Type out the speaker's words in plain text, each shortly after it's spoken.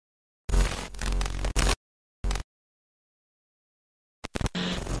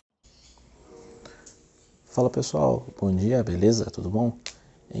Fala pessoal, bom dia, beleza? Tudo bom?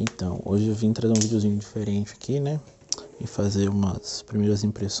 Então, hoje eu vim trazer um videozinho diferente aqui, né? E fazer umas primeiras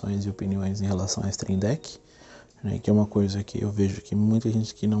impressões e opiniões em relação a Stream Deck, né? Que é uma coisa que eu vejo que muita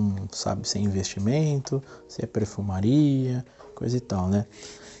gente que não sabe se é investimento, se é perfumaria, coisa e tal, né?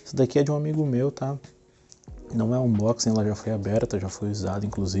 Isso daqui é de um amigo meu, tá? Não é unboxing, ela já foi aberta, já foi usada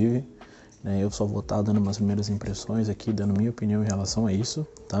inclusive, né? Eu só vou estar dando umas primeiras impressões aqui, dando minha opinião em relação a isso,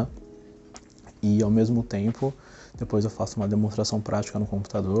 tá? E ao mesmo tempo, depois eu faço uma demonstração prática no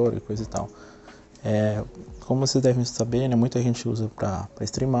computador e coisa e tal. Como vocês devem saber, né, muita gente usa para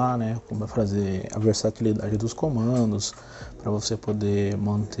streamar, né, para fazer a versatilidade dos comandos, para você poder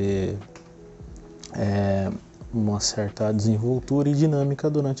manter uma certa desenvoltura e dinâmica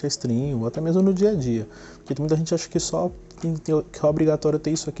durante a stream, ou até mesmo no dia a dia. Porque muita gente acha que que é obrigatório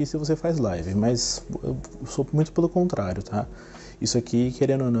ter isso aqui se você faz live, mas eu sou muito pelo contrário, tá? Isso aqui,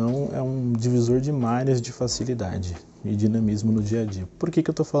 querendo ou não, é um divisor de males de facilidade e dinamismo no dia a dia. Por que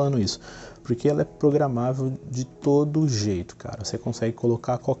eu tô falando isso? Porque ela é programável de todo jeito, cara. Você consegue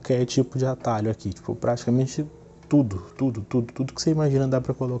colocar qualquer tipo de atalho aqui, tipo, praticamente tudo que você imagina dá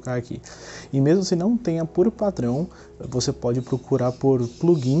para colocar aqui. E mesmo se não tenha por padrão, você pode procurar por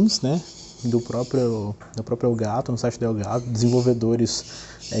plugins, né, do próprio Elgato, no site do Elgato, desenvolvedores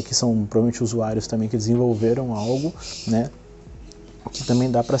que são provavelmente usuários também que desenvolveram algo, né, que também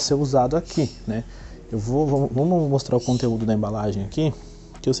dá para ser usado aqui, né. Vamos mostrar o conteúdo da embalagem aqui,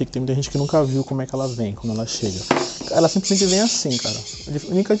 que eu sei que tem muita gente que nunca viu como é que ela vem quando ela chega. Ela simplesmente vem assim, cara.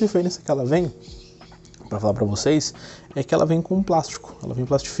 A única diferença que ela vem, para falar para vocês, é que ela vem com plástico, ela vem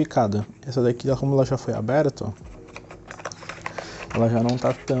plastificada. Essa daqui, como ela já foi aberta, ela já não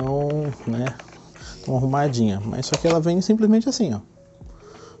tá tão, né, tão arrumadinha, mas só que ela vem simplesmente assim, ó,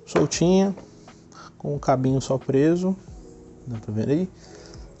 soltinha, com o cabinho só preso, dá pra ver aí?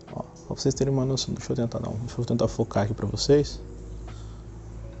 Ó, pra vocês terem uma noção, deixa eu tentar focar aqui pra vocês.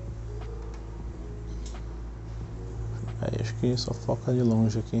 Aí, acho que só foca de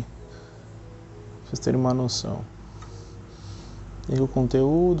longe aqui, pra vocês terem uma noção. E o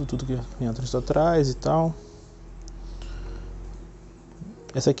conteúdo, tudo que entra atrás e tal.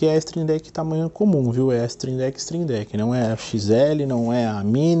 Essa aqui é a Stream Deck tamanho comum, viu? É a Stream Deck, não é a XL, não é a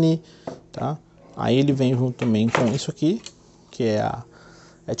Mini, tá? Aí ele vem junto também com isso aqui, que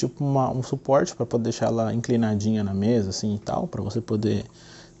é tipo um suporte para poder deixar ela inclinadinha na mesa, assim e tal, para você poder,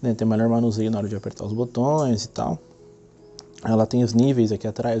 né, ter melhor manuseio na hora de apertar os botões e tal. Ela tem os níveis aqui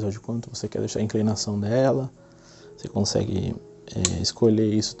atrás, ó, de quanto você quer deixar a inclinação dela. Você consegue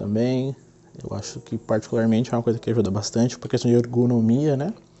escolher isso também. Eu acho que particularmente é uma coisa que ajuda bastante por questão de ergonomia,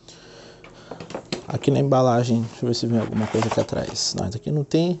 né? Aqui na embalagem, deixa eu ver se vem alguma coisa aqui atrás. Não, aqui não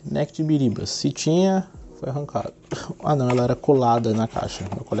tem neck de biribas. Se tinha, foi arrancado. Ah não, ela era colada na caixa.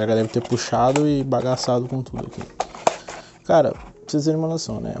 Meu colega deve ter puxado e bagaçado com tudo aqui. Cara, pra vocês terem uma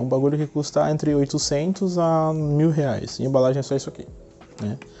noção, né? É um bagulho que custa entre 800 a R$1.000. E a embalagem é só isso aqui,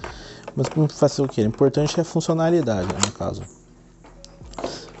 né? Mas como fazer o que? O importante é a funcionalidade, né, no caso.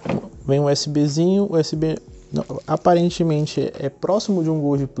 Vem um USBzinho, USB não, aparentemente é próximo de um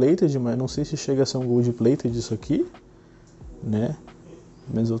Gold Plated, mas não sei se chega a ser um Gold Plated isso aqui, né?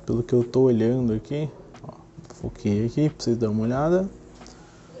 Mas pelo que eu tô olhando aqui, ó, foquei aqui pra vocês darem uma olhada,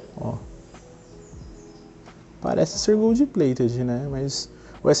 ó. Parece ser Gold Plated, né? Mas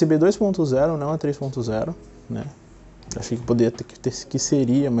USB 2.0 não é 3.0, né? Achei que poderia ter que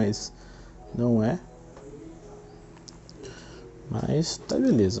seria, mas não é. Mas tá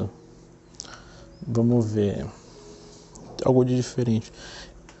beleza. Vamos ver algo de diferente.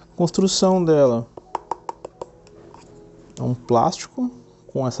 Construção dela é um plástico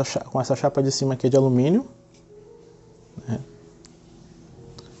com essa chapa de cima aqui é de alumínio, né?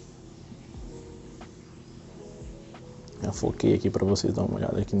 Eu foquei aqui para vocês dar uma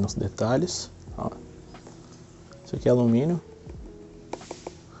olhada aqui nos detalhes, ó. Isso aqui é alumínio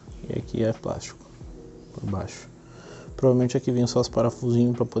e aqui é plástico por baixo. Provavelmente aqui vem só os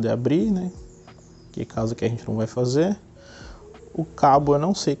parafusinhos para poder abrir, né? Que caso que a gente não vai fazer. O cabo eu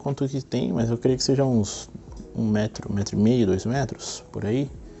não sei quanto que tem, mas eu creio que seja uns 1 metro, 1,5 m, 2 metros, por aí.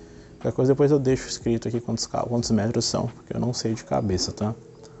 Qualquer coisa depois eu deixo escrito aqui quantos metros são, porque eu não sei de cabeça, tá?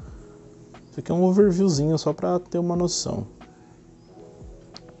 Isso aqui é um overviewzinho só pra ter uma noção.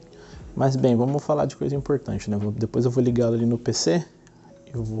 Mas bem, vamos falar de coisa importante, né? Depois eu vou ligá-lo ali no PC,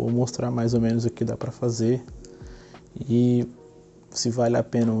 eu vou mostrar mais ou menos o que dá pra fazer e se vale a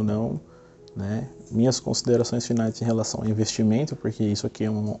pena ou não, né? Minhas considerações finais em relação ao investimento, porque isso aqui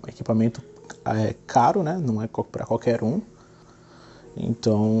é um equipamento caro, né? Não é para qualquer um.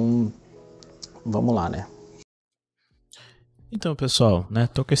 Então, vamos lá, né? Então, pessoal, né,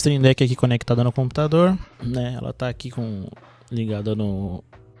 tô com a Stream Deck aqui conectada no computador, né, ela tá aqui ligada no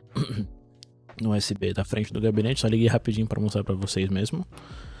no USB da frente do gabinete, só liguei rapidinho pra mostrar pra vocês mesmo.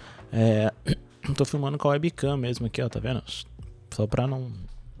 Tô filmando com a webcam mesmo aqui, ó, tá vendo? Só pra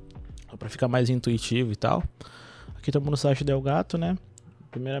ficar mais intuitivo e tal. Aqui estamos no site Deck Elgato, né?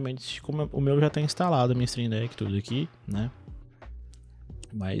 Primeiramente, como o meu já tá instalado, a minha Stream Deck, tudo aqui, né?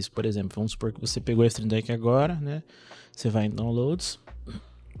 Mas, por exemplo, vamos supor que você pegou a Stream Deck agora, né? Você vai em Downloads,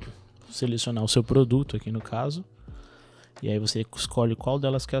 selecionar o seu produto aqui no caso, e aí você escolhe qual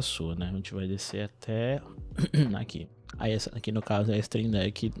delas que é a sua, né? A gente vai descer até aqui. Aí essa aqui no caso é a Stream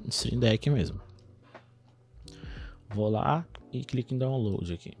Deck mesmo. Vou lá e clico em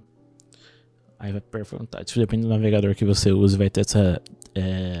Download aqui. Aí vai perguntar, depende do navegador que você use, vai ter essa,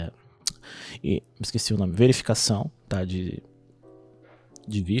 esqueci o nome, verificação, tá? De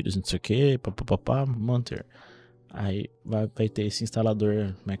vírus, não sei o que, papapá, manter. Aí vai ter esse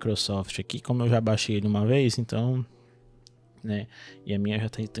instalador Microsoft aqui, como eu já baixei ele uma vez, então, né, e a minha já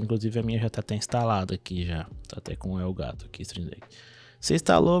tá, inclusive a minha já tá até instalada aqui já, tá até com o Elgato aqui, Stream Deck. Você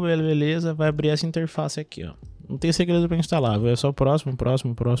instalou, beleza, vai abrir essa interface aqui, ó. Não tem segredo para instalar, é só próximo.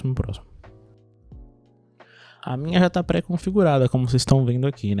 A minha já tá pré-configurada, como vocês estão vendo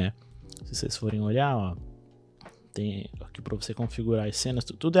aqui, né? Se vocês forem olhar, ó, tem aqui para você configurar as cenas,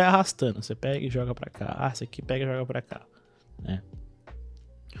 tudo é arrastando. Você pega e joga para cá. Esse aqui pega e joga para cá, né?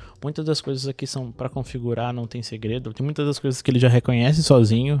 Muitas das coisas aqui são para configurar, não tem segredo. Tem muitas das coisas que ele já reconhece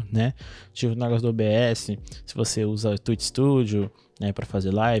sozinho, né? Tipo o negócio do OBS, se você usa o Twitch Studio, né, para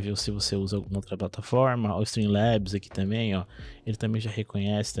fazer live, ou se você usa alguma outra plataforma, o Streamlabs aqui também, ó, ele também já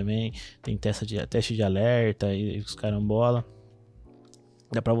reconhece também. Tem teste de alerta e os carambola.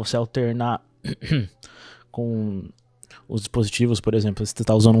 Dá para você alternar com os dispositivos, por exemplo, se você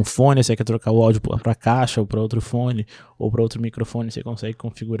está usando um fone, você quer trocar o áudio para caixa ou para outro fone ou para outro microfone, você consegue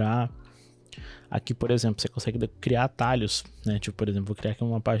configurar. Aqui, por exemplo, você consegue criar atalhos, né? Tipo, por exemplo, vou criar aqui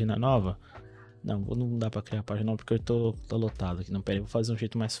uma página nova. Não dá para criar página não, porque eu tô lotado aqui. Não, pera aí, vou fazer um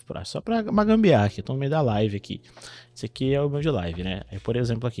jeito mais prático, só para gambiar aqui. Eu tô no meio da live aqui. Esse aqui é o meu de live, né? Aí, por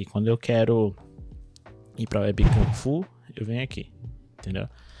exemplo, aqui, quando eu quero ir para webcam full, eu venho aqui, entendeu?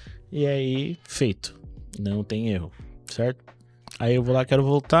 E aí, feito. Não tem erro, certo? Aí eu vou lá, quero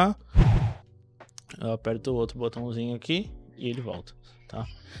voltar. Eu aperto o outro botãozinho aqui e ele volta, tá?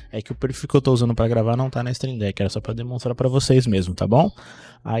 É que o perfil que eu tô usando para gravar não tá na Stream Deck, era só para demonstrar para vocês mesmo, tá bom?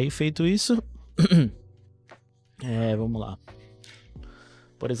 Aí feito isso, vamos lá.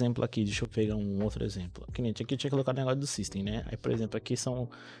 Por exemplo, aqui, deixa eu pegar um outro exemplo. Aqui eu tinha colocado o negócio do System, né? Aí, por exemplo, aqui são,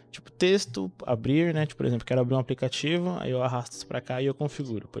 tipo, texto, abrir, né? Tipo, por exemplo, quero abrir um aplicativo, aí eu arrasto isso pra cá e eu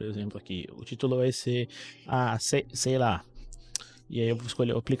configuro. Por exemplo, aqui, o título vai ser, sei lá. E aí eu vou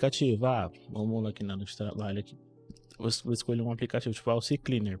escolher o aplicativo. Vamos lá aqui no trabalho aqui. Vou escolher um aplicativo, tipo, o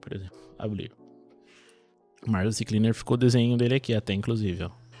CCleaner, por exemplo. Abrir. O Marcio CCleaner ficou o desenho dele aqui até, inclusive, ó.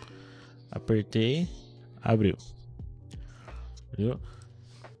 Apertei, abriu. Viu?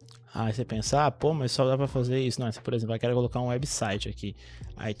 Aí você pensa, pô, mas só dá pra fazer isso. Não, por exemplo, eu quero colocar um website aqui.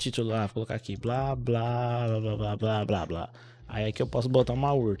 Aí título lá, vou colocar aqui, blá, blá, blá, blá, blá, blá, blá, blá. Aí aqui eu posso botar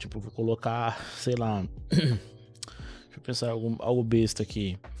uma URL, tipo, vou colocar, sei lá, deixa eu pensar algo besta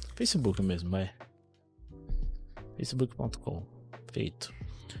aqui. Facebook mesmo, vai. Facebook.com, feito.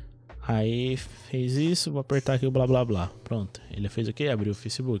 Aí fez isso, vou apertar aqui o blá, blá, blá. Pronto, ele fez o quê? Abriu o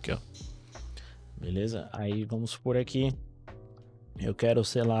Facebook, ó. Beleza? Aí vamos supor aqui. Eu quero,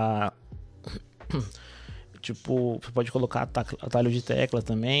 sei lá, tipo, você pode colocar atalho de tecla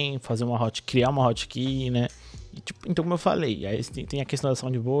também, fazer criar uma hotkey, né? E, tipo, então, como eu falei, aí tem a questão da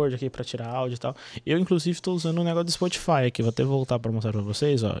soundboard aqui pra tirar áudio e tal. Eu, inclusive, tô usando um negócio do Spotify aqui, vou até voltar pra mostrar pra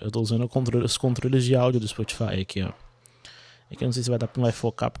vocês, ó. Eu tô usando os controles de áudio do Spotify aqui, ó. É que eu não sei se não vai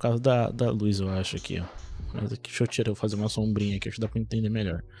focar por causa da luz, eu acho, aqui, ó. Mas aqui, deixa eu fazer uma sombrinha aqui, acho que dá pra entender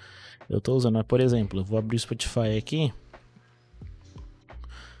melhor. Eu tô usando, por exemplo, eu vou abrir o Spotify aqui.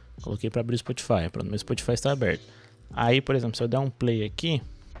 Coloquei para abrir o Spotify, pronto, meu Spotify está aberto. Aí, por exemplo, se eu der um play aqui,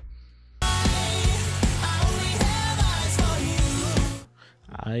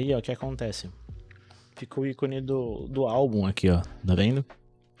 aí, ó, o que acontece? Fica o ícone do álbum aqui, ó, tá vendo?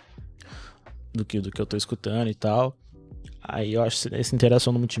 Do que eu tô escutando e tal. Aí eu acho essa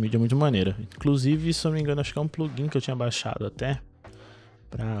interação do multimídia muito maneira. Inclusive, se eu não me engano, acho que é um plugin que eu tinha baixado até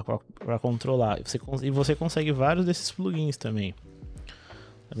pra controlar. E você consegue vários desses plugins também.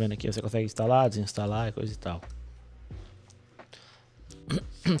 Tá vendo aqui? Você consegue instalar, desinstalar e coisa e tal.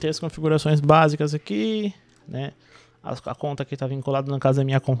 Tem as configurações básicas aqui, né? A conta aqui tá vinculada, no caso, é a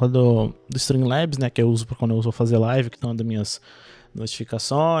minha conta do Streamlabs, né? Que eu uso quando eu vou fazer live, que estão das minhas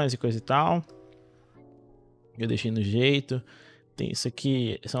notificações e coisa e tal. eu deixei no jeito. Tem isso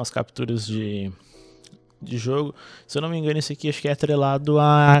aqui, são as capturas de jogo. Se eu não me engano, esse aqui acho que é atrelado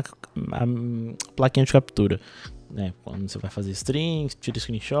a plaquinha de captura, né? Quando você vai fazer stream, tira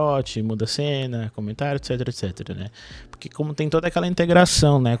screenshot, muda cena, comentário, etc, etc, né? Porque como tem toda aquela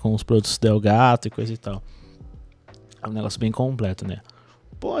integração, né, com os produtos Deck Elgato e coisa e tal, é um negócio bem completo, né?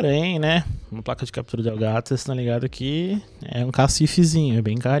 Porém, né, uma placa de captura Deck Elgato, vocês estão ligados que é um cacifezinho, é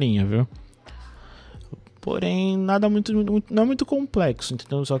bem carinha, viu? Porém, nada não é muito complexo,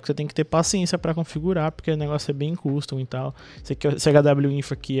 entendeu? Só que você tem que ter paciência para configurar, porque o negócio é bem custom e tal. Esse HW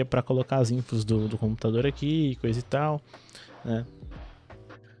Info aqui é para colocar as infos do computador aqui, coisa e tal, né?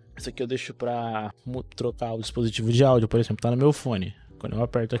 Esse aqui eu deixo para trocar o dispositivo de áudio, por exemplo, tá no meu fone. Quando eu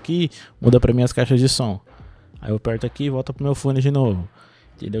aperto aqui, muda para minhas caixas de som. Aí eu aperto aqui e volta pro meu fone de novo.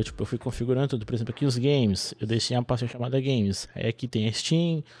 Entendeu? Tipo, eu fui configurando tudo. Por exemplo, aqui os games. Eu deixei uma pasta chamada games. Aí aqui tem a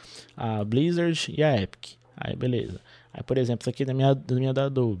Steam, a Blizzard e a Epic. Aí beleza. Aí, por exemplo, isso aqui é da minha da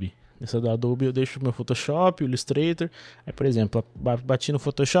Adobe. Nessa da Adobe eu deixo o meu Photoshop, o Illustrator. Aí, por exemplo, bati no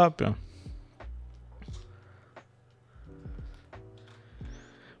Photoshop, ó.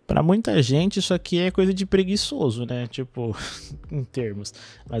 Pra muita gente isso aqui é coisa de preguiçoso, né? Tipo, em termos.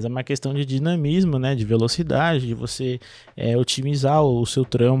 Mas é uma questão de dinamismo, né? De velocidade, de você otimizar o seu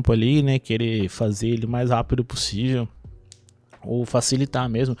trampo ali, né? Querer fazer ele o mais rápido possível. Ou facilitar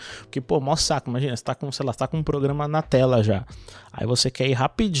mesmo. Porque, pô, mó saco. Imagina, você tá com, sei lá, você tá com um programa na tela já. Aí você quer ir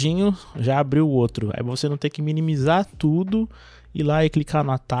rapidinho, já abriu o outro. Aí você não tem que minimizar tudo, ir lá e clicar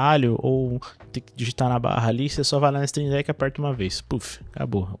no atalho, ou ter que digitar na barra ali, você só vai lá na Stream Deck e aperta uma vez. Puf,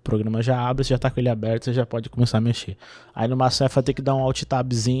 acabou. O programa já abre, você já tá com ele aberto, você já pode começar a mexer. Aí no máximo você vai ter que dar um alt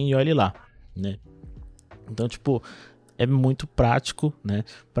tabzinho e olhe lá, né? Então, tipo, é muito prático, né,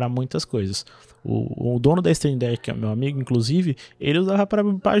 para muitas coisas. O dono da Stream Deck, que é meu amigo, inclusive, ele usava para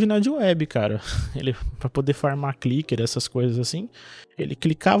página de web, cara. Ele para poder farmar clicker, essas coisas assim. Ele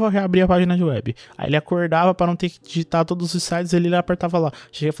clicava e reabria a página de web. Aí ele acordava para não ter que digitar todos os sites, ele apertava lá.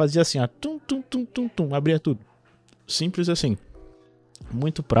 Chega, fazia assim, ó, tum tum tum tum tum, abria tudo. Simples assim.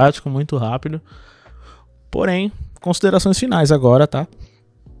 Muito prático, muito rápido. Porém, considerações finais agora, tá?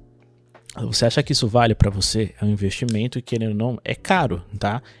 Você acha que isso vale para você? É um investimento e, querendo ou não, é caro,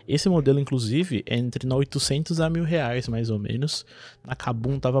 tá? Esse modelo, inclusive, é entre 800 a R$ 1.000, mais ou menos. Na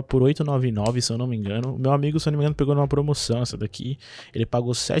Kabum tava por 899, se eu não me engano. O meu amigo, se eu não me engano, pegou numa promoção essa daqui. Ele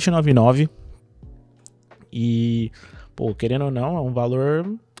pagou 799. E, pô, querendo ou não, é um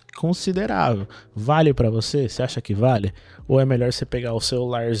valor considerável. Vale para você? Você acha que vale? Ou é melhor você pegar o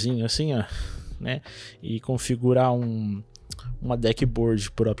celularzinho assim, ó, né? E configurar uma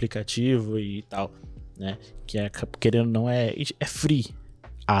deckboard por aplicativo e tal, né? Que é, querendo ou não, é free,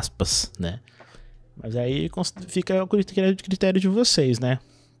 aspas, né? Mas aí fica o critério de vocês, né?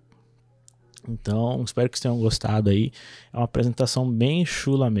 Então, espero que vocês tenham gostado aí. É uma apresentação bem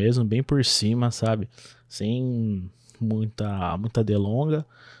chula mesmo, bem por cima, sabe? Sem muita delonga,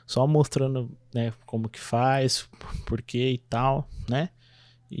 só mostrando, né, como que faz, por que e tal, né?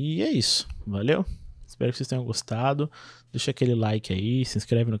 E é isso, valeu? Espero que vocês tenham gostado. Deixa aquele like aí, se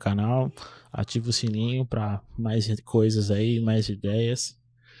inscreve no canal, ativa o sininho para mais coisas aí, mais ideias,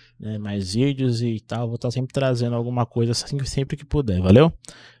 né, mais vídeos e tal. Vou estar sempre trazendo alguma coisa assim, sempre que puder, valeu?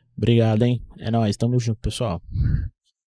 Obrigado, hein? É nóis, tamo junto, pessoal.